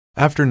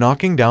After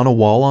knocking down a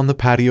wall on the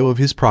patio of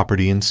his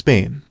property in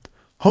Spain,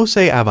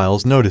 José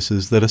Avilés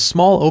notices that a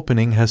small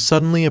opening has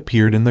suddenly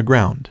appeared in the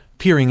ground.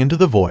 Peering into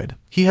the void,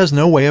 he has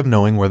no way of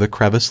knowing where the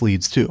crevice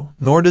leads to,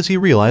 nor does he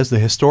realize the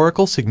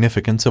historical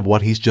significance of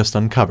what he's just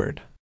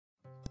uncovered.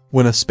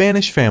 When a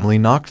Spanish family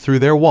knocked through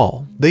their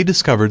wall, they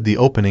discovered the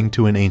opening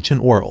to an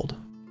ancient world.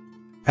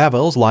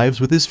 Avilés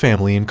lives with his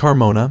family in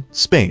Carmona,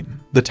 Spain.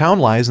 The town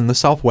lies in the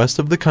southwest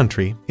of the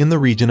country, in the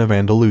region of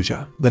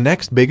Andalusia. The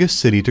next biggest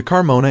city to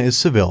Carmona is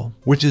Seville,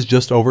 which is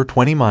just over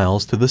 20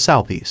 miles to the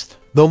southeast.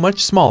 Though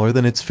much smaller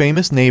than its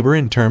famous neighbor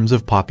in terms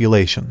of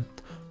population,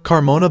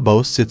 Carmona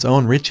boasts its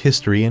own rich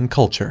history and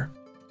culture.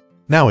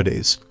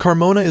 Nowadays,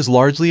 Carmona is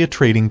largely a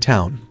trading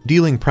town,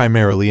 dealing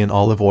primarily in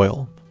olive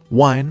oil,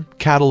 wine,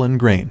 cattle and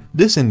grain.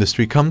 This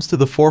industry comes to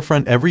the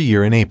forefront every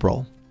year in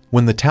April,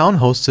 when the town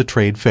hosts a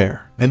trade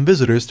fair, and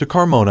visitors to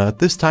Carmona at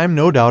this time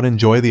no doubt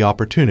enjoy the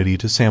opportunity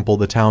to sample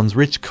the town's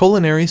rich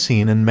culinary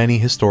scene and many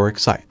historic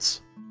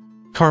sites.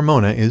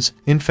 Carmona is,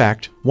 in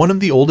fact, one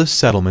of the oldest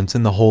settlements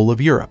in the whole of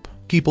Europe.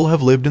 People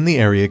have lived in the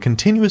area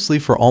continuously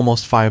for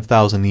almost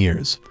 5,000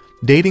 years,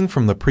 dating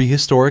from the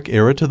prehistoric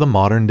era to the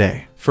modern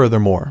day.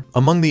 Furthermore,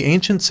 among the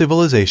ancient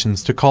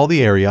civilizations to call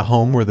the area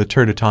home were the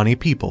Tertutani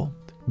people,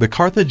 the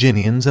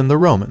Carthaginians and the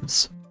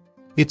Romans.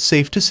 It's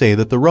safe to say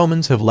that the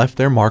Romans have left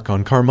their mark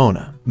on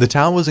Carmona. The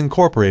town was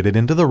incorporated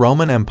into the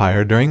Roman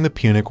Empire during the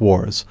Punic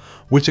Wars,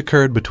 which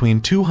occurred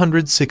between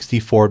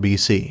 264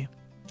 BC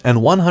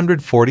and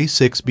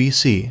 146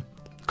 BC.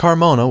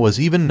 Carmona was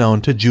even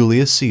known to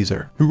Julius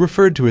Caesar, who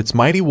referred to its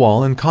mighty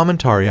wall in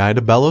Commentarii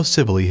de Bello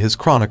Civili, his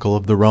chronicle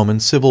of the Roman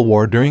Civil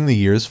War during the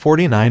years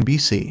 49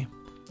 BC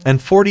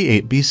and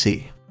 48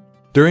 BC.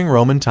 During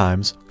Roman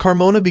times,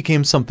 Carmona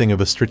became something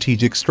of a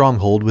strategic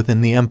stronghold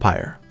within the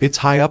empire. It's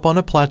high up on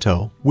a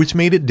plateau, which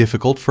made it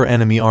difficult for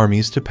enemy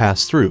armies to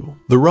pass through.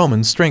 The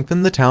Romans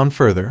strengthened the town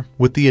further,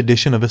 with the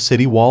addition of a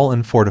city wall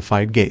and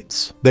fortified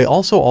gates. They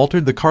also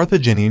altered the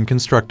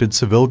Carthaginian-constructed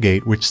Seville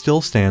Gate, which still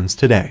stands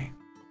today.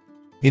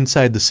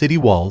 Inside the city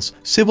walls,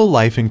 civil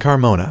life in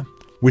Carmona,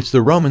 which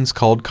the Romans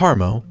called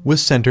Carmo, was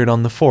centered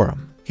on the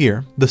Forum.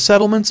 Here, the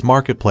settlement's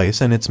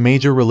marketplace and its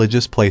major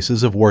religious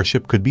places of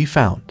worship could be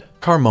found.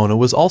 Carmona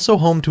was also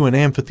home to an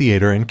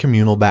amphitheater and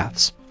communal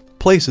baths,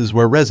 places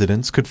where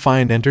residents could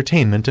find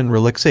entertainment and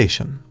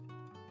relaxation.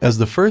 As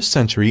the 1st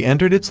century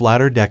entered its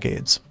latter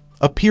decades,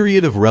 a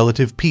period of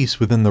relative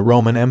peace within the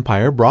Roman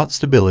Empire brought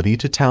stability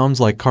to towns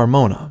like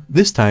Carmona.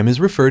 This time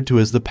is referred to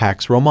as the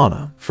Pax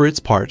Romana. For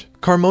its part,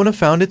 Carmona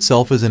found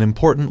itself as an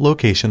important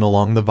location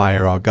along the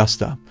Via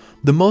Augusta,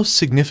 the most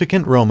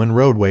significant Roman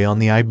roadway on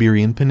the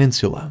Iberian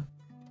Peninsula.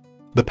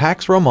 The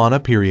Pax Romana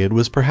period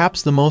was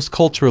perhaps the most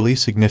culturally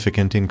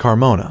significant in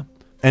Carmona,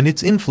 and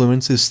its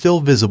influence is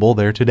still visible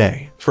there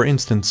today. For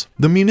instance,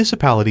 the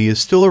municipality is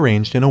still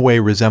arranged in a way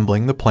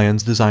resembling the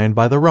plans designed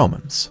by the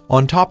Romans.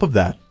 On top of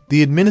that,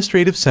 the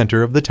administrative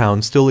center of the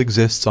town still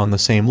exists on the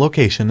same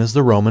location as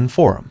the Roman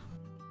Forum.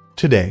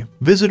 Today,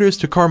 visitors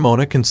to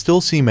Carmona can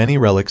still see many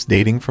relics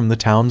dating from the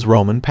town's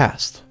Roman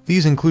past.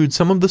 These include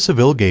some of the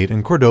Seville Gate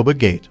and Cordoba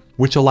Gate,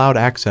 which allowed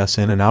access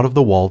in and out of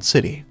the walled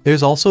city.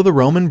 There's also the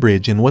Roman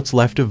bridge in what's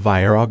left of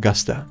Via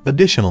Augusta.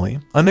 Additionally,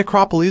 a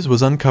necropolis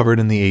was uncovered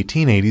in the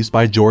 1880s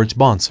by George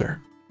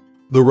Bonser.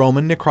 The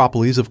Roman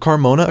necropolis of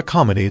Carmona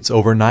accommodates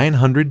over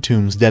 900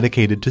 tombs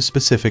dedicated to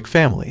specific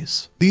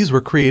families. These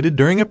were created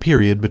during a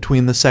period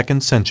between the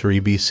 2nd century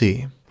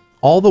BC,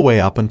 all the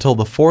way up until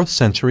the 4th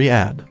century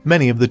AD.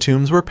 Many of the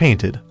tombs were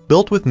painted,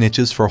 built with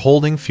niches for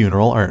holding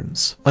funeral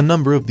urns. A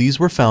number of these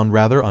were found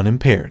rather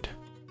unimpaired.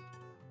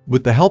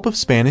 With the help of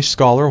Spanish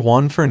scholar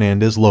Juan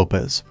Fernández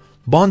López,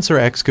 Bonser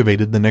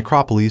excavated the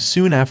necropolis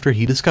soon after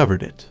he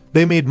discovered it.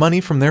 They made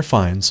money from their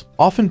finds,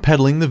 often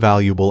peddling the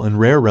valuable and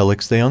rare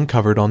relics they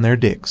uncovered on their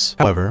digs.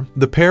 However,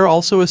 the pair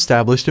also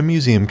established a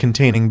museum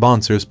containing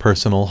Bonser's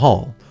personal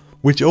haul,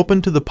 which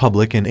opened to the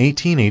public in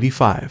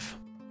 1885.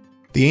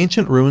 The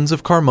ancient ruins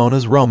of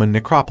Carmona's Roman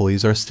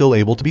necropolis are still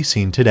able to be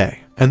seen today,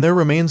 and there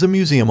remains a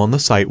museum on the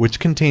site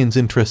which contains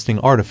interesting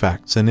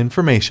artifacts and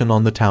information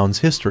on the town's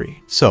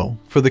history. So,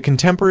 for the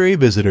contemporary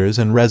visitors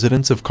and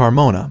residents of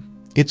Carmona,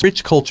 its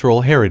rich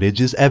cultural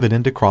heritage is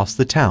evident across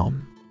the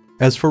town.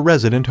 As for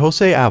resident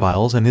José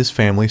Avilés and his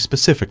family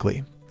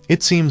specifically,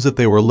 it seems that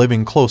they were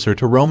living closer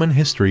to Roman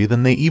history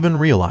than they even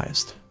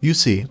realized. You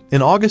see,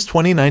 in August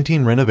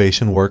 2019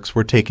 renovation works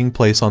were taking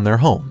place on their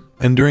home,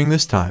 and during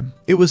this time,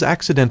 it was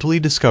accidentally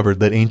discovered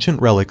that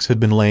ancient relics had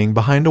been laying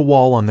behind a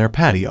wall on their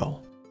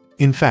patio.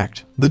 In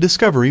fact, the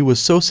discovery was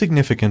so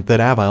significant that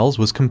Avilés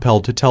was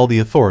compelled to tell the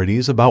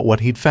authorities about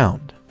what he'd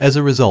found. As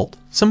a result,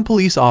 some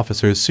police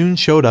officers soon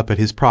showed up at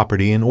his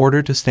property in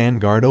order to stand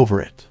guard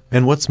over it.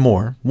 And what's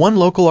more, one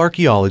local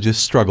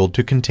archaeologist struggled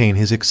to contain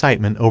his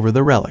excitement over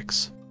the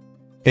relics.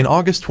 In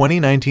August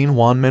 2019,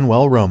 Juan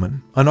Manuel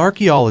Roman, an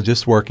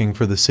archaeologist working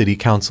for the City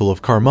Council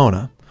of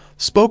Carmona,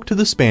 spoke to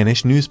the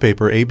Spanish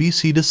newspaper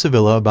ABC de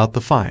Sevilla about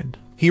the find.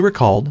 He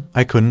recalled,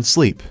 "I couldn't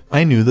sleep.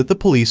 I knew that the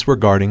police were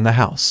guarding the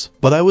house,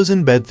 but I was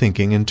in bed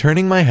thinking and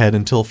turning my head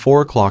until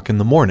 4 o'clock in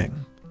the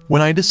morning,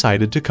 when I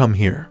decided to come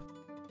here."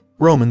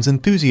 Roman's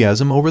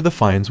enthusiasm over the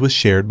finds was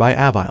shared by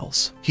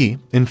Avilés. He,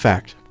 in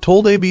fact,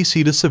 told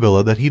ABC de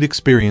Sevilla that he'd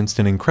experienced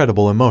an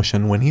incredible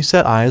emotion when he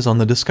set eyes on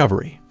the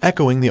discovery.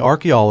 Echoing the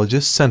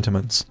archaeologist's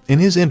sentiments, in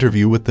his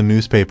interview with the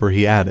newspaper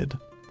he added,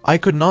 "I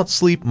could not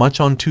sleep much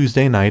on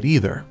Tuesday night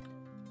either."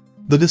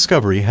 The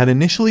discovery had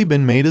initially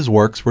been made as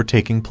works were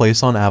taking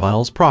place on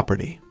Avilés'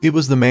 property. It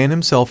was the man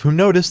himself who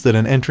noticed that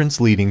an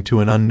entrance leading to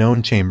an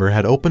unknown chamber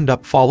had opened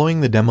up following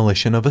the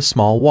demolition of a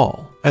small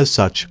wall. As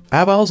such,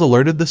 Avilés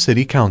alerted the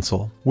city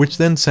council, which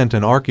then sent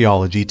an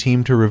archaeology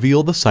team to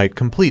reveal the site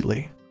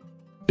completely.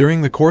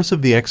 During the course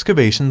of the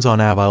excavations on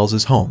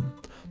Avilés' home,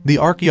 the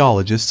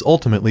archaeologists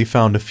ultimately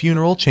found a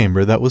funeral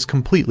chamber that was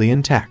completely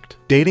intact.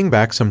 Dating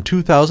back some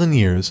 2,000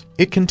 years,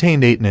 it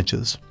contained 8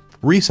 niches,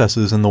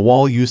 recesses in the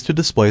wall used to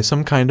display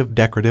some kind of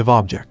decorative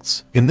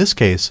objects. In this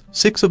case,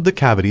 6 of the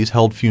cavities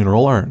held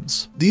funeral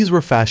urns. These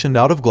were fashioned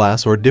out of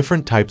glass or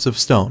different types of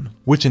stone,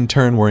 which in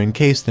turn were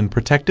encased in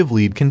protective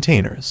lead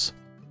containers.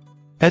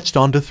 Etched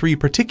onto 3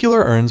 particular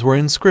urns were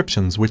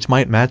inscriptions which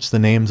might match the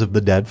names of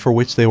the dead for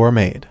which they were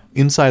made.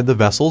 Inside the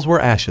vessels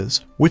were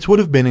ashes, which would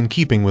have been in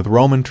keeping with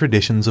Roman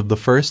traditions of the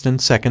 1st and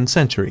 2nd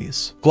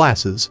centuries.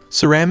 Glasses,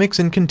 ceramics,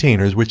 and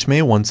containers which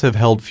may once have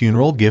held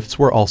funeral gifts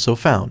were also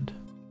found.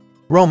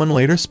 Roman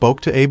later spoke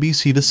to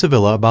ABC de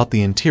Sevilla about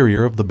the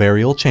interior of the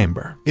burial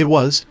chamber. It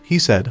was, he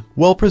said,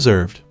 well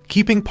preserved,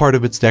 keeping part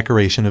of its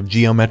decoration of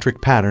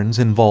geometric patterns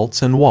in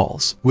vaults and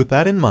walls. With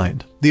that in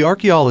mind, the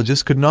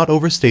archaeologist could not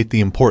overstate the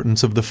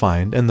importance of the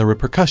find and the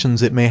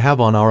repercussions it may have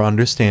on our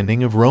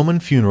understanding of Roman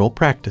funeral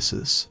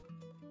practices.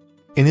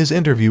 In his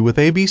interview with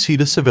ABC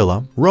de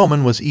Sevilla,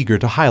 Roman was eager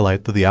to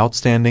highlight the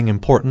outstanding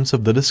importance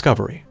of the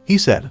discovery. He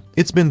said,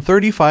 "It's been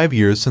 35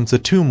 years since a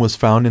tomb was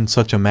found in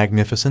such a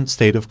magnificent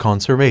state of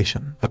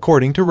conservation."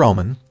 According to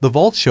Roman, the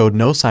vault showed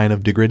no sign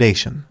of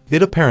degradation.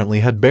 It apparently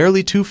had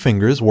barely 2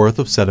 fingers worth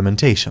of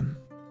sedimentation.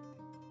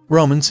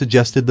 Roman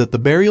suggested that the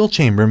burial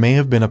chamber may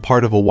have been a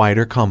part of a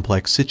wider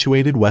complex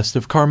situated west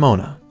of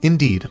Carmona.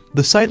 Indeed,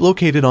 the site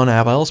located on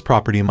Avilés'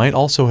 property might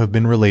also have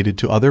been related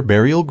to other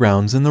burial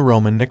grounds in the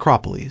Roman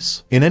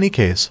necropolis. In any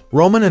case,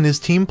 Roman and his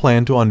team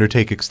planned to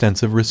undertake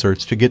extensive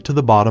research to get to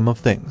the bottom of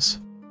things.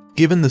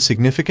 Given the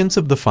significance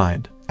of the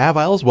find,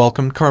 Avilés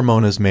welcomed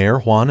Carmona's mayor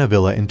Juan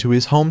Avila into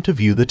his home to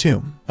view the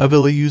tomb.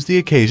 Avila used the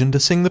occasion to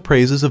sing the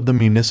praises of the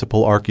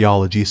municipal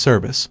archaeology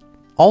service,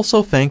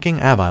 also thanking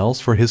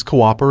Avilés for his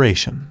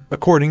cooperation.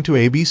 According to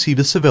ABC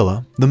de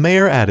Sevilla, the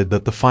mayor added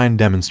that the find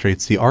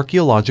demonstrates the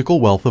archaeological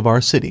wealth of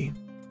our city.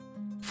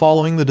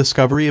 Following the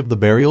discovery of the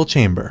burial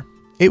chamber,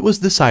 it was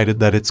decided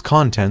that its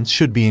contents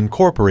should be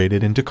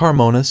incorporated into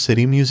Carmona's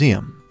city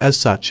museum. As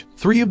such,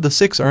 3 of the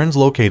 6 urns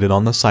located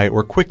on the site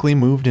were quickly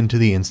moved into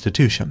the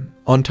institution.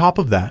 On top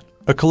of that,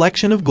 a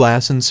collection of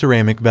glass and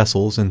ceramic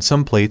vessels and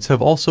some plates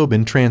have also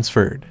been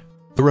transferred.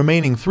 The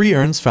remaining 3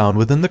 urns found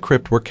within the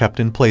crypt were kept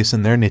in place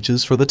in their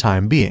niches for the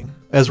time being.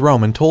 As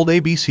Roman told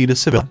ABC de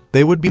Sevilla,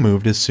 they would be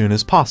moved as soon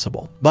as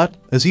possible, but,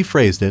 as he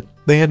phrased it,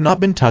 they had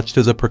not been touched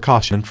as a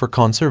precaution for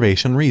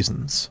conservation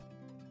reasons.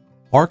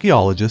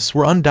 Archaeologists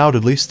were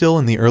undoubtedly still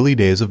in the early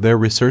days of their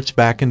research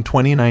back in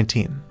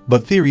 2019,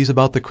 but theories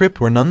about the crypt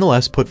were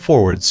nonetheless put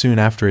forward soon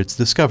after its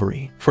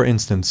discovery. For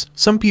instance,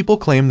 some people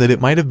claim that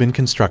it might have been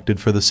constructed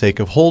for the sake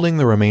of holding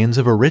the remains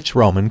of a rich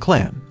Roman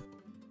clan.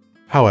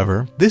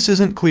 However, this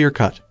isn't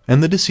clear-cut,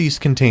 and the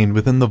deceased contained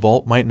within the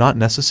vault might not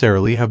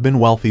necessarily have been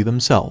wealthy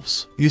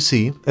themselves. You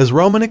see, as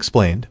Roman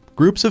explained,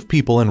 groups of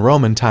people in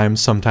Roman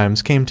times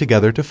sometimes came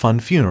together to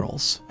fund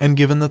funerals, and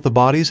given that the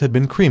bodies had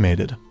been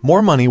cremated,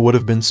 more money would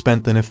have been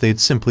spent than if they'd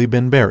simply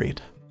been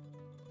buried.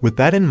 With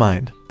that in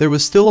mind, there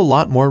was still a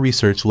lot more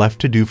research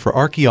left to do for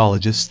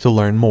archaeologists to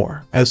learn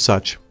more. As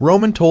such,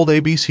 Roman told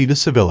ABC de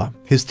Sevilla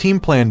his team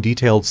planned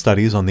detailed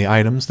studies on the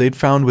items they'd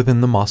found within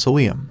the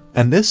mausoleum,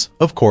 and this,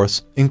 of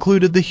course,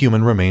 included the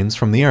human remains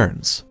from the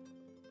urns.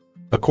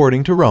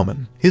 According to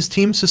Roman, his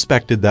team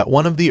suspected that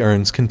one of the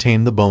urns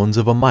contained the bones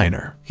of a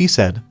minor. He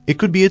said it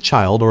could be a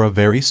child or a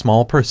very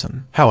small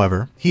person.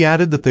 However, he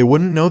added that they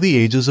wouldn't know the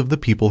ages of the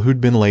people who'd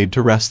been laid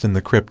to rest in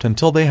the crypt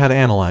until they had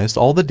analyzed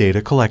all the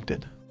data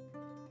collected.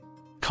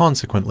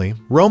 Consequently,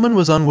 Roman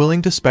was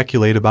unwilling to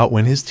speculate about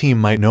when his team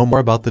might know more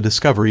about the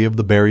discovery of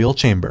the burial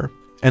chamber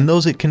and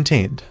those it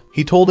contained.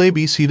 He told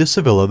ABC de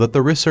Sevilla that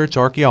the research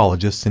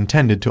archaeologists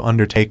intended to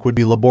undertake would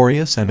be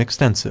laborious and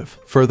extensive.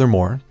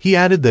 Furthermore, he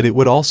added that it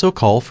would also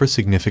call for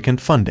significant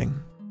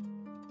funding.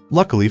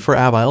 Luckily for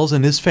Avilés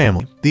and his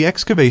family, the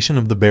excavation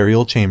of the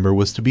burial chamber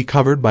was to be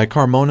covered by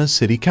Carmona's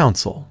city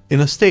council. In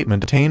a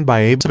statement obtained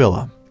by ABC de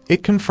Sevilla,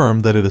 it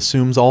confirmed that it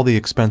assumes all the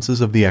expenses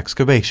of the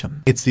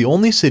excavation. It's the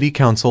only city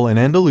council in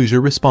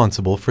Andalusia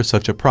responsible for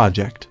such a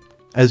project,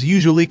 as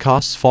usually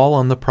costs fall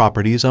on the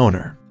property's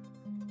owner.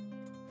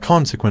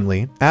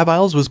 Consequently,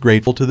 Avilés was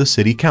grateful to the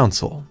city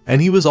council,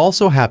 and he was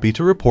also happy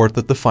to report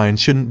that the find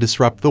shouldn't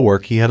disrupt the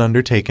work he had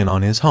undertaken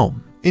on his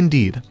home.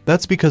 Indeed,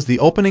 that's because the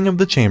opening of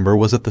the chamber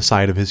was at the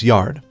side of his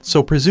yard,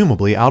 so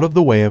presumably out of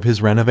the way of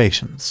his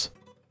renovations.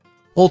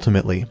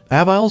 Ultimately,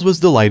 Avilés was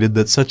delighted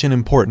that such an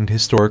important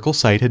historical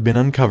site had been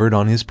uncovered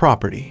on his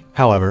property.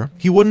 However,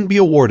 he wouldn't be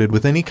awarded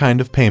with any kind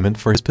of payment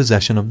for his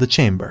possession of the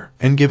chamber,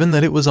 and given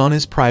that it was on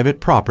his private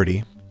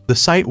property, the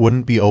site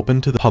wouldn't be open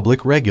to the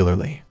public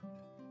regularly.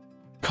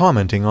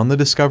 Commenting on the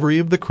discovery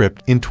of the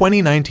crypt, in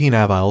 2019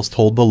 Avilés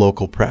told the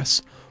local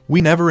press,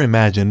 "We never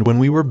imagined when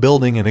we were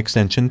building an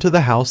extension to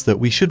the house that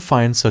we should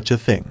find such a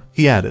thing."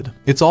 He added,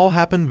 "It's all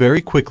happened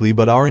very quickly,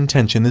 but our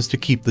intention is to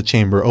keep the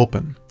chamber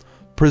open,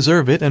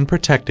 preserve it and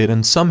protect it,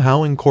 and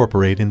somehow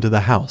incorporate into the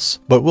house,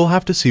 but we'll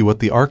have to see what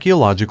the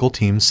archaeological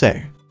teams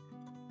say."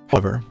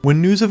 However,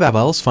 when news of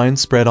Avilés' find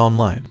spread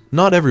online,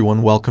 not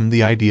everyone welcomed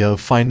the idea of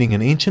finding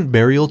an ancient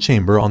burial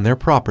chamber on their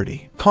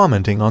property.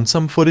 Commenting on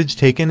some footage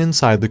taken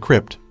inside the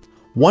crypt,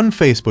 one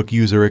Facebook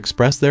user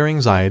expressed their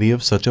anxiety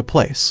of such a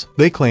place.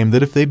 They claimed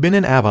that if they'd been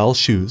in Avilés'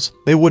 shoes,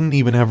 they wouldn't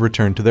even have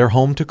returned to their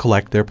home to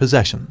collect their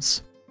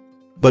possessions.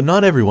 But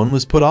not everyone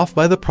was put off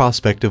by the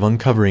prospect of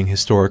uncovering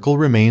historical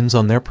remains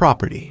on their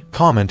property.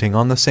 Commenting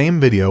on the same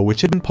video,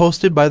 which had been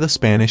posted by the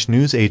Spanish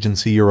news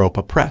agency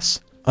Europa Press,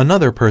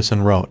 another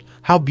person wrote,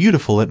 "How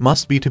beautiful it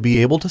must be to be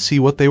able to see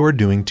what they were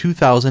doing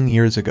 2,000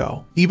 years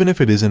ago, even if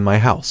it is in my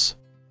house."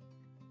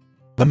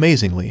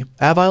 Amazingly,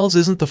 Avilés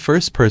isn't the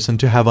first person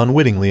to have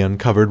unwittingly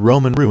uncovered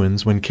Roman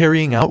ruins when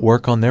carrying out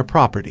work on their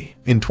property.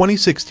 In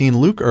 2016,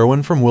 Luke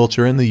Irwin from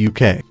Wiltshire in the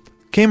UK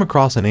came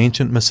across an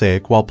ancient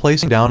mosaic while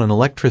placing down an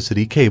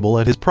electricity cable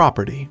at his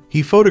property.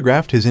 He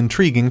photographed his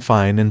intriguing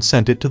find and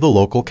sent it to the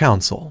local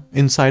council.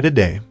 Inside a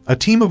day, a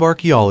team of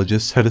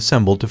archaeologists had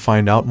assembled to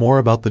find out more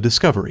about the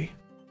discovery.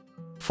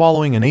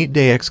 Following an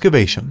 8-day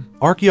excavation,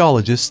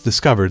 archaeologists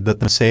discovered that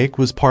the mosaic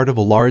was part of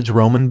a large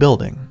Roman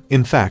building.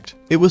 In fact,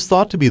 it was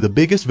thought to be the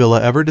biggest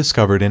villa ever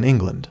discovered in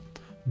England,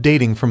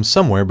 dating from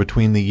somewhere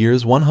between the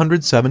years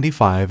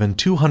 175 and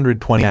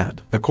 220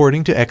 AD.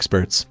 According to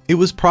experts, it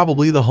was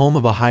probably the home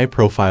of a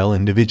high-profile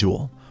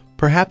individual,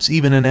 perhaps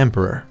even an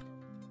emperor.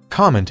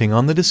 Commenting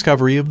on the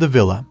discovery of the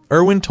villa,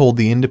 Irwin told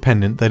The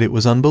Independent that it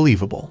was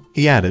unbelievable.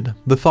 He added,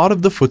 "The thought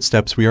of the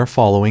footsteps we are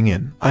following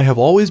in. I have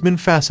always been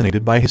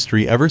fascinated by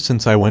history ever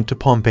since I went to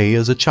Pompeii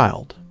as a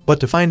child. But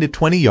to find it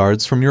 20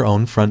 yards from your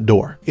own front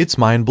door, it's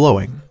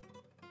mind-blowing."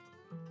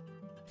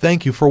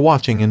 Thank you for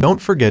watching, and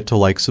don't forget to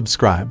like,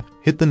 subscribe,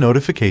 hit the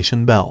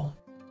notification bell.